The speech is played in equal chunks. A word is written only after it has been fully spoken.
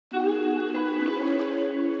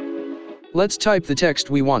Let's type the text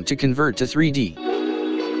we want to convert to 3D.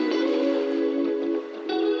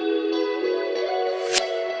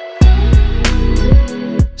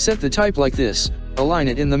 Set the type like this, align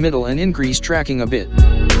it in the middle and increase tracking a bit.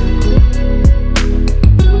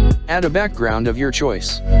 Add a background of your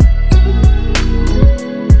choice.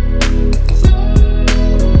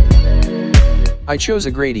 I chose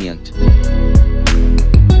a gradient.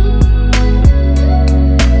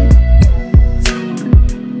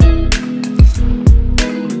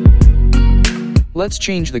 Let's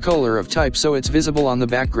change the color of type so it's visible on the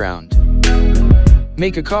background.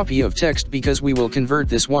 Make a copy of text because we will convert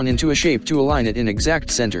this one into a shape to align it in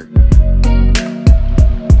exact center.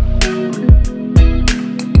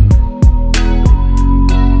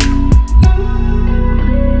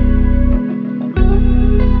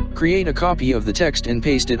 Create a copy of the text and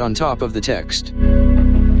paste it on top of the text.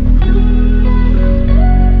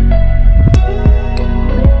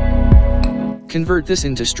 Convert this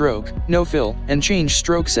into stroke, no fill, and change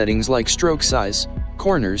stroke settings like stroke size,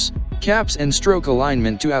 corners, caps and stroke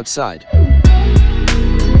alignment to outside.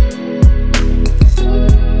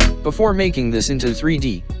 Before making this into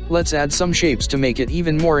 3D, let's add some shapes to make it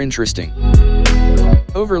even more interesting.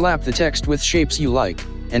 Overlap the text with shapes you like,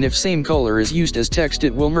 and if same color is used as text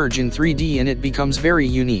it will merge in 3D and it becomes very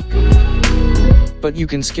unique. But you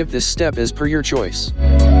can skip this step as per your choice.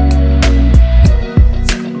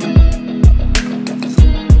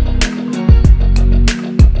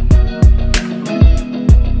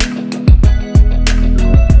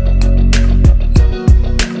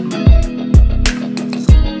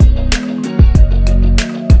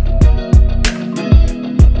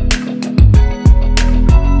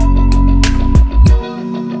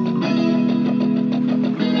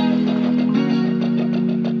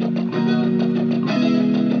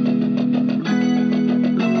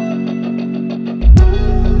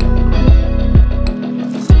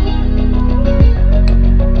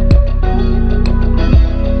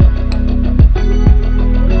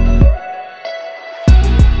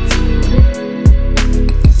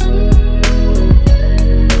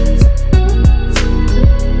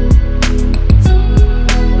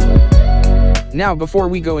 Now before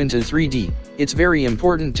we go into 3D, it's very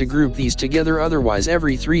important to group these together, otherwise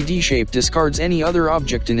every 3D shape discards any other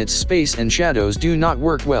object in its space and shadows do not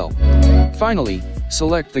work well. Finally,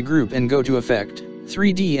 select the group and go to Effect,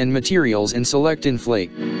 3D and Materials and select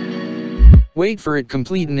Inflate. Wait for it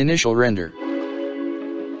complete an initial render.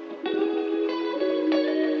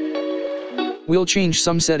 We'll change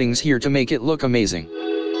some settings here to make it look amazing.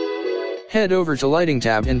 Head over to Lighting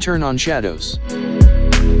tab and turn on Shadows.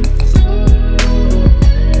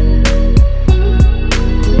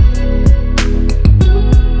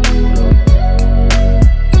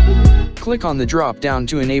 Click on the drop-down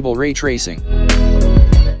to enable ray tracing.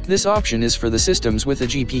 This option is for the systems with a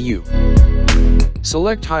GPU.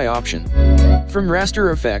 Select High option. From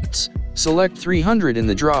Raster Effects, select 300 in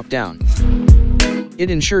the drop-down. It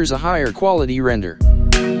ensures a higher quality render.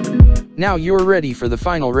 Now you're ready for the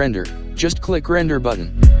final render, just click Render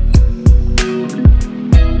button.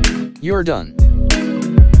 You're done.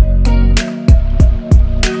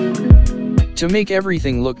 To make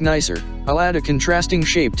everything look nicer, I'll add a contrasting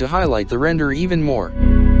shape to highlight the render even more.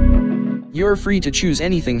 You're free to choose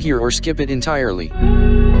anything here or skip it entirely.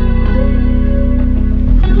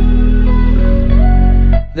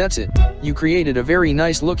 That's it, you created a very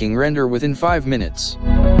nice looking render within 5 minutes.